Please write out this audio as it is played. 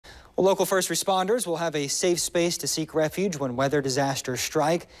Well, local first responders will have a safe space to seek refuge when weather disasters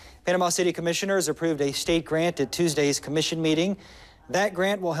strike. Panama City Commissioners approved a state grant at Tuesday's commission meeting. That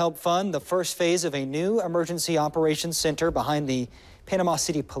grant will help fund the first phase of a new emergency operations center behind the Panama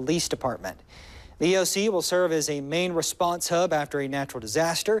City Police Department. The EOC will serve as a main response hub after a natural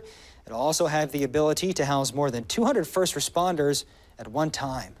disaster. It'll also have the ability to house more than 200 first responders at one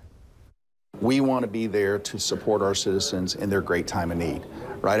time. We want to be there to support our citizens in their great time of need.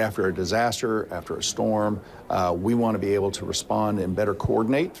 Right after a disaster, after a storm, we want to be able to respond and better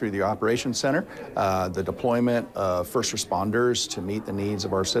coordinate through the Operations Center, the deployment of first responders to meet the needs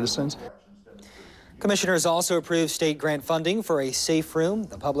of our citizens. Commissioners also approved state grant funding for a safe room.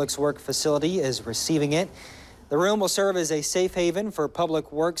 The Public Works facility is receiving it. The room will serve as a safe haven for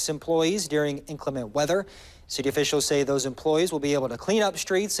Public Works employees during inclement weather. City officials say those employees will be able to clean up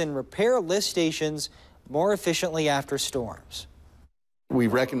streets and repair lift stations more efficiently after storms. We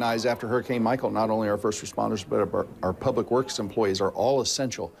recognize after Hurricane Michael, not only our first responders, but our Public Works employees are all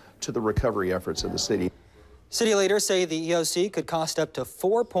essential to the recovery efforts of the city. City leaders say the EOC could cost up to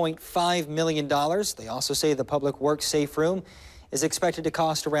 $4.5 million. They also say the Public Works safe room is expected to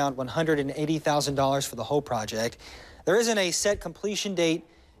cost around $180,000 for the whole project. There isn't a set completion date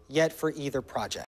yet for either project.